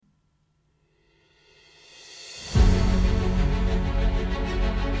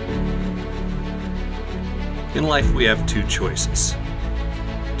In life, we have two choices: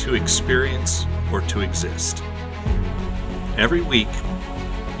 to experience or to exist. Every week,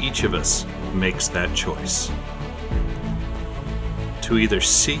 each of us makes that choice. To either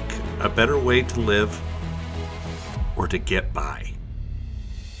seek a better way to live or to get by.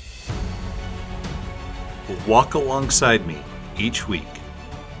 Walk alongside me each week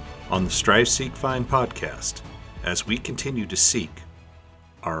on the Strive, Seek, Find podcast as we continue to seek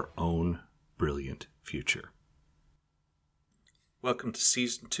our own brilliant future. Welcome to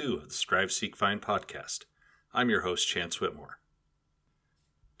Season 2 of the Strive, Seek, Find podcast. I'm your host, Chance Whitmore.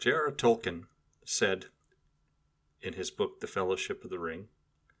 J.R.R. Tolkien said in his book, The Fellowship of the Ring,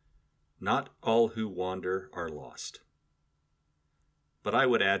 "Not all who wander are lost." But I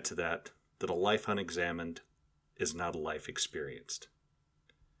would add to that a life unexamined is not a life experienced.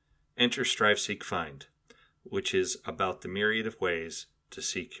 Enter Strive, Seek, Find, which is about the myriad of ways to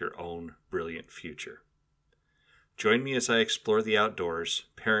seek your own brilliant future. Join me as I explore the outdoors,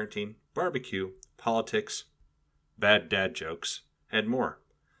 parenting, barbecue, politics, bad dad jokes, and more.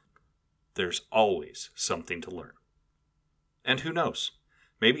 There's always something to learn. And who knows,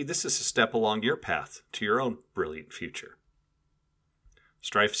 maybe this is a step along your path to your own brilliant future.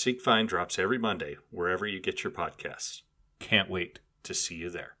 Strive, Seek, Find drops every Monday wherever you get your podcasts. Can't wait to see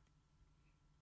you there.